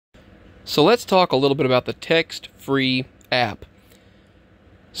So let's talk a little bit about the text-free app.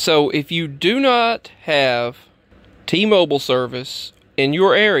 So if you do not have T-Mobile service in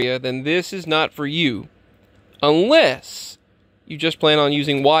your area, then this is not for you. Unless you just plan on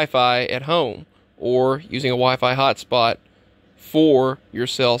using Wi-Fi at home or using a Wi-Fi hotspot for your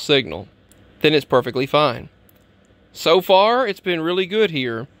cell signal. Then it's perfectly fine. So far, it's been really good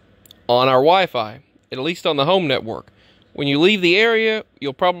here on our Wi-Fi, at least on the home network. When you leave the area,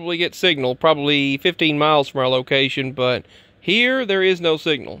 you'll probably get signal, probably 15 miles from our location, but here there is no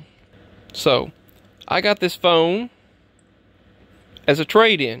signal. So, I got this phone as a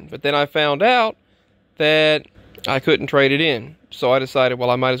trade-in, but then I found out that I couldn't trade it in. So I decided, well,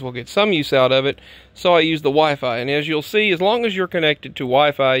 I might as well get some use out of it. So I used the Wi-Fi. And as you'll see, as long as you're connected to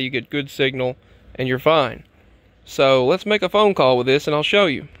Wi-Fi, you get good signal and you're fine. So let's make a phone call with this and I'll show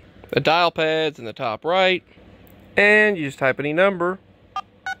you. The dial pad's in the top right. And you just type any number.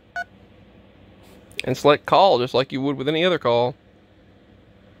 And select call, just like you would with any other call.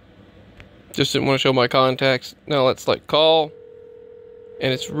 Just didn't want to show my contacts. Now let's select call.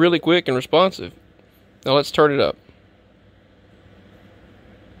 And it's really quick and responsive. Now let's turn it up.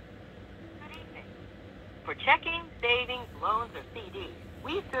 Good evening. For checking, savings, loans, or CDs,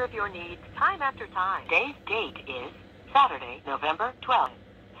 we serve your needs time after time. Today's date is Saturday, November 12th,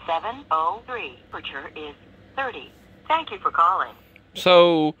 7:03. Temperature is 30. Thank you for calling.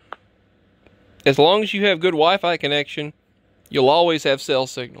 So, as long as you have good Wi-Fi connection, you'll always have cell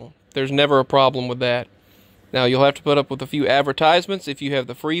signal. There's never a problem with that. Now, you'll have to put up with a few advertisements if you have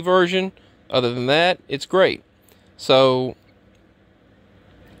the free version. Other than that, it's great. So,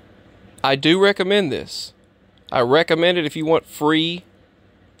 I do recommend this. I recommend it if you want free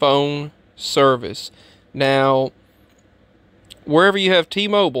phone service. Now, wherever you have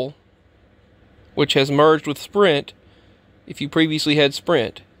T-Mobile, which has merged with Sprint, if you previously had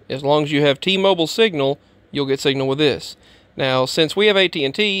Sprint, as long as you have T-Mobile signal, you'll get signal with this. Now, since we have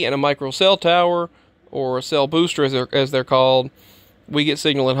AT&T and a micro cell tower, or a cell booster as they're called, we get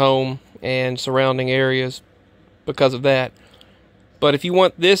signal at home and surrounding areas because of that. But if you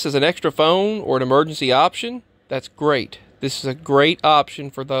want this as an extra phone or an emergency option, that's great. This is a great option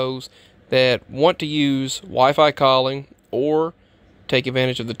for those that want to use Wi-Fi calling or take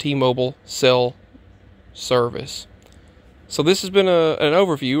advantage of the T-Mobile cell service. So this has been an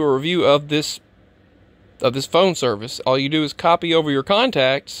overview or review of this phone service. All you do is copy over your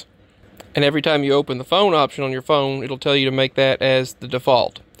contacts, and every time you open the phone option on your phone, it'll tell you to make that as the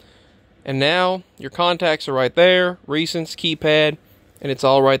default. And now your contacts are right there, recents, keypad, and it's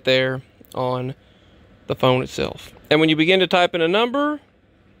all right there on the phone itself. And when you begin to type in a number,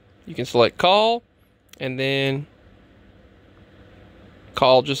 you can select call, and then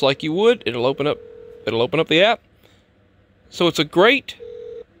call just like you would. It'll open up the app. So it's a great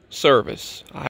service.